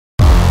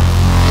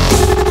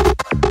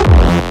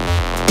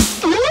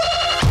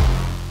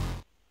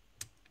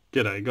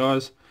G'day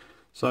guys.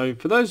 So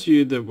for those of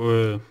you that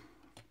were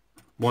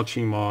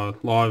watching my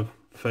live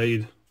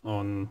feed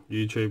on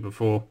YouTube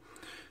before,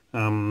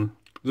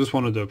 just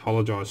wanted to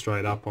apologise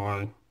straight up.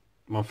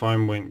 My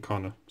phone went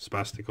kind of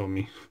spastic on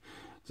me,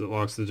 as it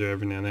likes to do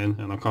every now and then,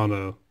 and I kind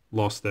of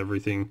lost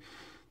everything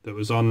that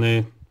was on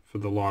there for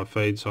the live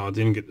feed, so I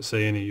didn't get to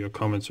see any of your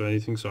comments or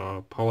anything, so I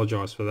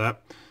apologise for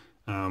that.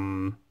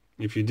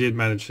 If you did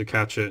manage to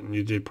catch it and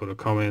you did put a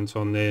comment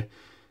on there,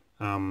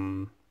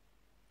 and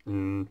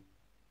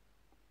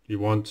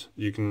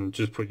you can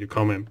just put your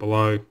comment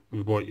below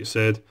with what you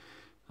said,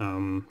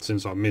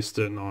 since I missed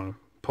it, and I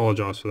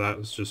apologise for that.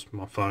 It's just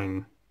my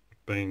phone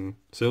being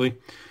silly.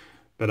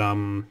 But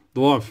the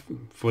live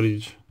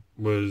footage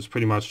was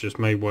pretty much just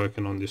me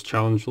working on this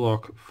challenge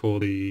lock for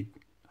the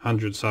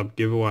 100 sub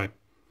giveaway.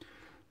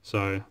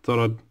 So I thought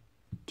I'd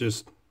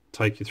just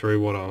take you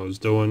through what I was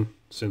doing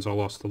since I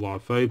lost the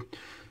live feed.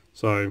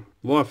 So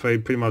the live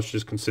feed pretty much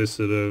just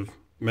consisted of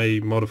me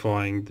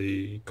modifying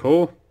the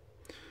core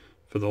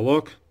for the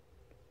lock.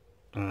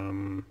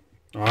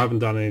 I haven't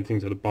done anything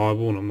to the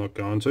Bible, and I'm not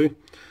going to,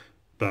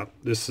 but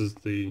this is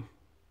the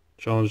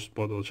challenge.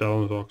 What the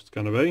challenge lock is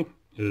going to be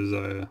is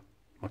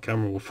my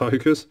camera will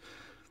focus.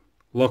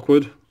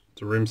 Lockwood,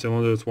 it's a rim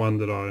cylinder. It's one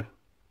that I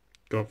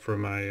got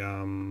from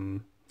a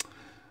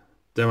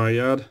demo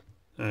yard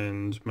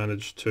and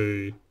managed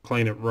to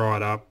clean it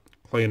right up,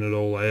 clean it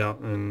all out,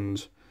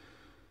 and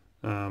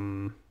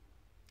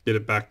get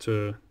it back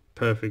to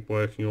perfect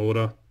working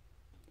order.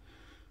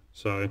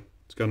 So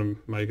it's going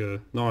to make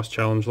a nice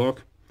challenge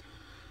lock,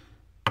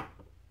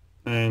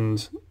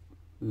 and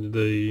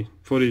the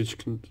footage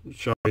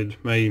showed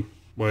me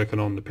working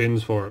on the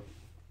pins for it.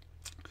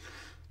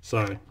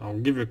 So I'll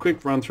give you a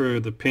quick run through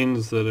of the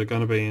pins that are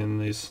going to be in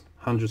this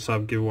 100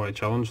 sub giveaway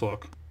challenge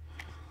lock.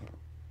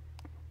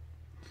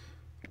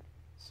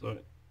 So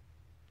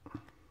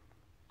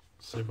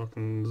see if I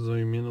can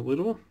zoom in a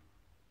little.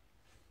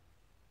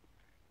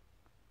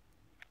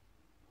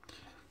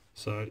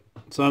 So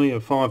it's only a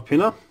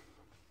 5-pinner,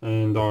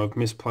 and I've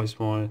misplaced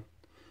my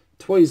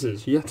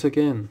tweezers yet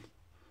again.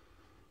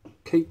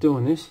 Keep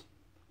doing this.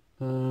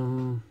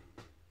 Where'd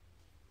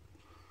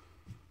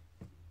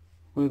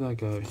they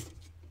go?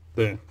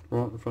 There,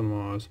 right in front of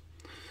my eyes.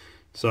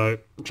 So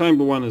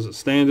chamber 1 is a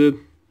standard,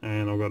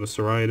 and I've got a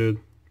serrated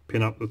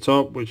pin up the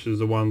top, which is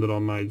the one that I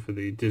made for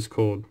the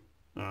Discord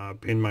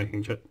pin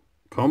making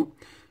comp,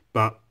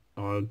 but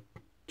I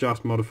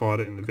just modified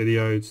it in the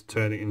video to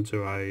turn it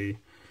into a,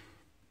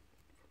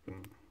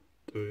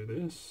 do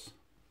this,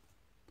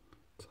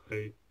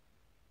 I've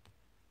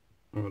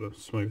got to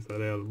smooth that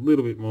out a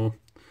little bit more,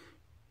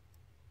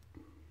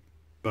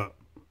 but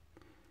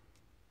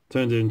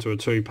turned it into a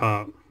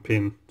 2-part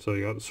pin. So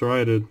you got the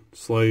serrated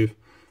sleeve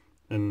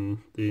and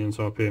the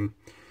inside pin.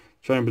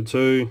 Chamber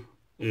 2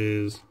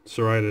 is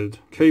serrated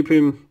key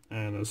pin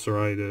and a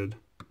serrated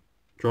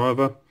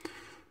driver,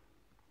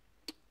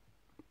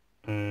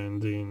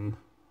 and in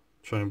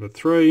chamber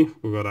 3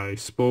 we've got a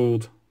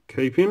spooled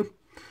key pin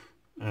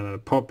and a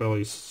pot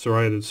belly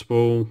serrated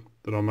spool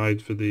that I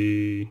made for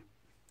the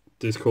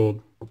Discord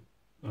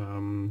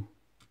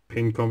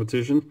pin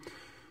competition,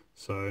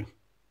 so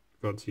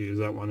got to use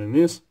that one in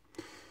this.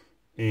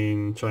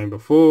 In chamber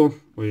 4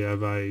 we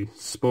have a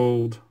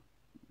spooled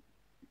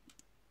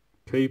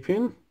key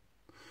pin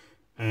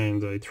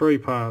and a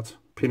 3-part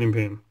pin and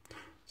pin.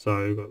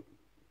 So we've got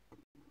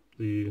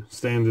the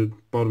standard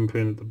bottom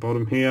pin at the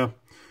bottom here,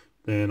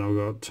 then I've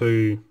got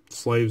 2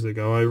 sleeves that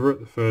go over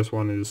it. The first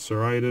one is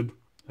serrated,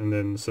 and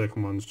then the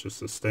second one's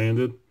just a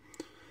standard.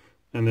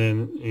 And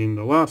then in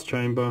the last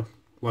chamber,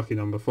 lucky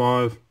number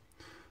 5,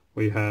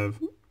 we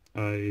have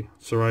a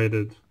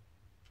serrated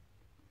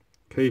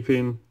key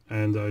pin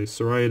and a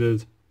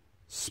serrated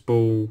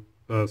serrated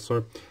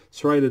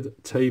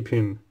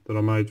T-pin that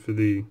I made for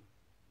the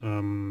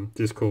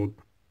Discord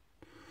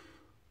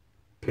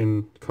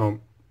pin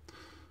comp.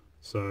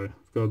 So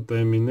I've got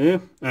them in there,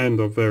 and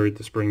I've varied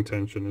the spring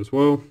tension as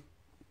well,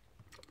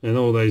 and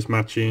all these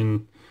match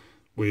in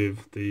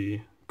with the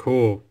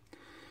core.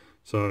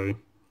 So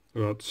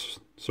I've got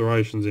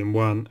serrations in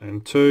 1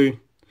 and 2,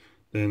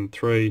 then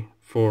 3,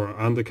 4 are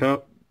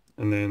undercut,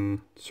 and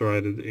then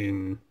serrated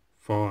in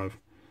 5.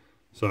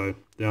 So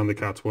the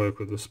undercuts work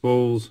with the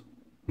spools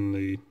and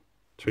the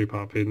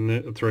 2-part pin there,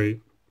 a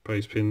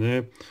 3-piece pin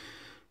there,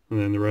 and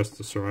then the rest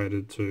are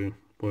serrated to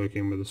work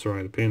in with the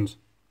serrated pins.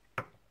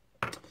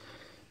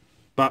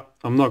 But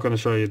I'm not going to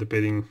show you the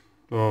bitting.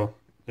 Oh,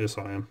 yes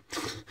I am.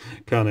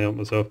 Can't help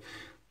myself.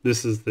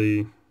 This is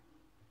the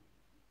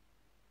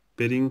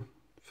bitting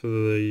for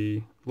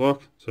the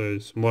lock. So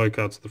some low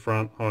cuts at the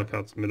front, high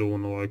cuts at the middle,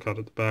 and a low cut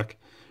at the back.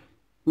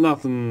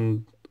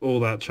 Nothing all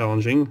that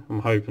challenging. I'm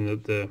hoping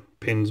that the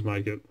pins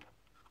make it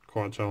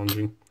quite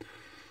challenging.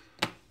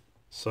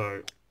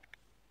 So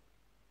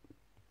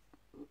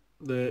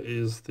there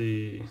is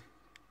the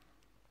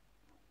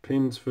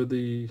pins for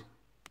the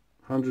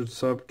 100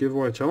 sub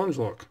giveaway challenge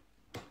lock.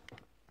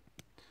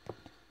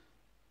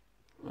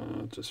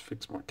 Just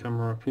fix my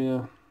camera up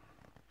here,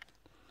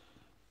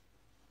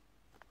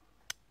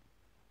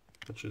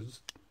 which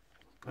is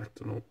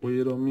acting all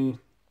weird on me.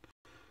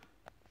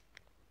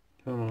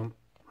 Come on.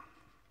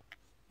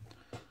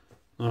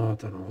 Oh, I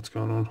don't know what's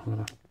going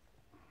on.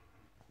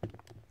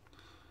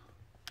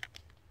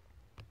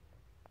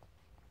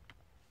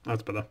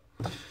 That's better.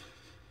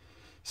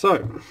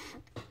 So,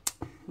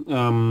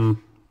 and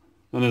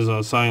as I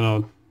was saying,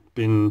 I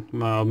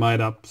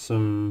made up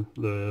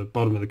the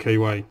bottom of the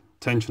keyway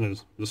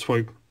tensioners, the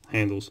sweep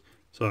handles.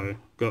 So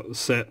got the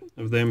set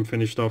of them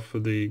finished off for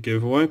the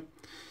giveaway.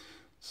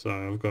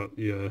 So I've got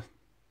your,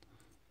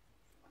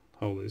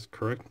 hold this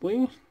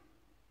correctly.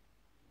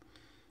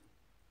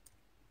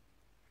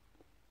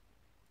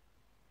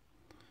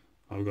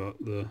 I've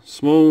got the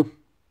small,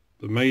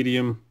 the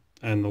medium,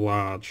 and the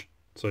large.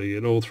 So you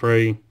get all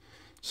three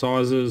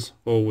sizes,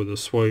 all with the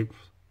swoop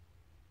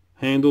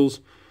handles.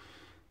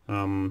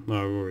 I've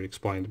already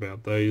explained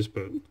about these,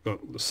 but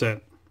got the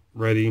set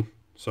ready.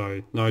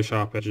 So no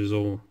sharp edges,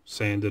 all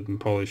sanded and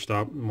polished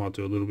up. Might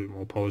do a little bit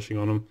more polishing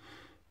on them,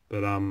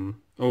 but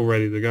all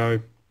ready to go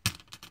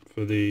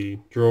for the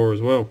draw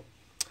as well.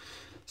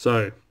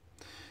 So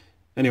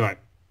anyway,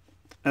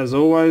 as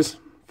always,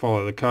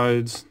 follow the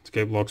codes to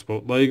keep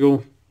Locksport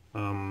legal.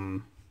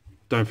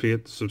 Don't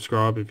forget to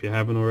subscribe if you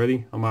haven't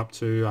already. I'm up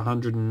to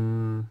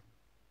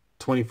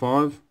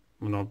 125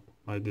 when I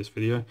made this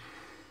video.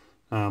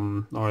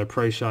 I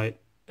appreciate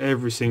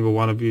every single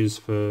one of yous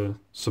for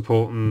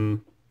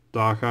supporting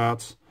Dark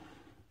Arts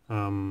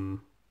and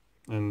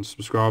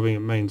subscribing. It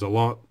means a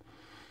lot.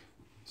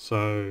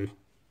 So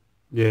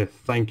yeah,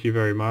 thank you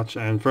very much.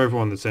 And for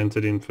everyone that's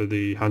entered in for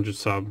the 100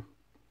 sub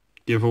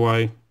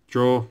giveaway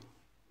draw,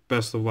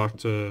 best of luck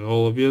to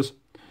all of yous.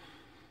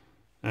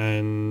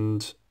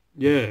 And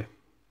yeah,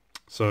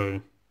 so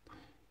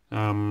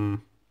I've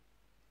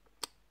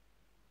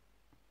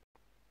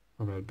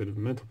had a bit of a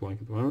mental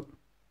blank at the moment.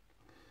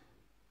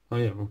 Oh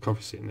yeah, my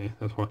coffee's sitting there,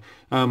 that's why.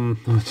 I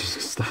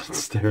just started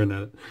staring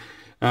at it.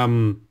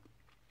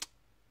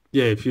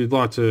 Yeah, if you'd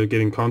like to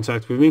get in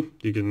contact with me,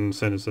 you can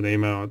send us an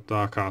email at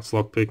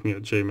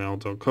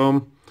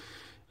darkartslockpicking@gmail.com.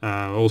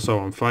 Also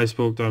on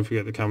Facebook, don't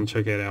forget to come and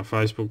check out our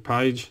Facebook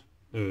page,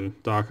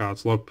 Dark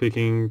Arts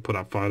Lockpicking, put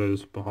up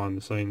photos, behind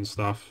the scenes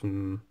stuff,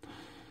 and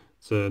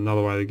it's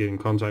another way to get in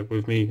contact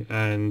with me.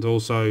 And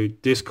also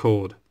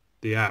Discord,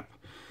 the app.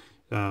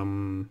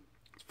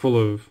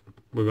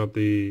 We've got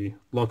the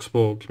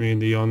Locksport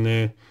community on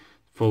there,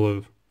 full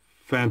of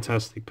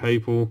fantastic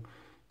people.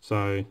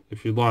 So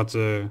if you'd like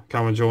to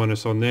come and join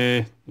us on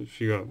there, if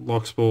you got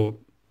Locksport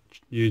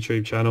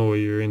YouTube channel or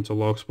you're into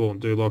Locksport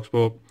and do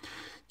Locksport,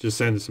 just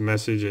send us a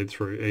message either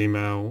through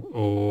email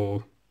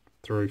or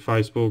through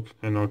Facebook,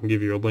 and I can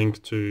give you a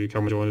link to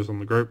come and join us on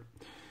the group.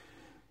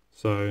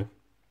 So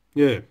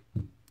yeah,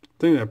 I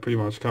think that pretty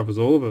much covers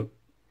all of it.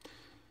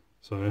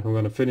 So I'm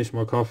going to finish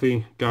my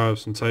coffee, go have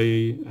some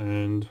tea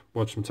and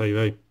watch some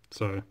TV.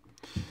 So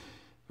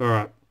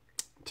alright,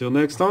 till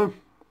next time,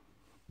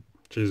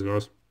 cheers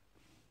guys.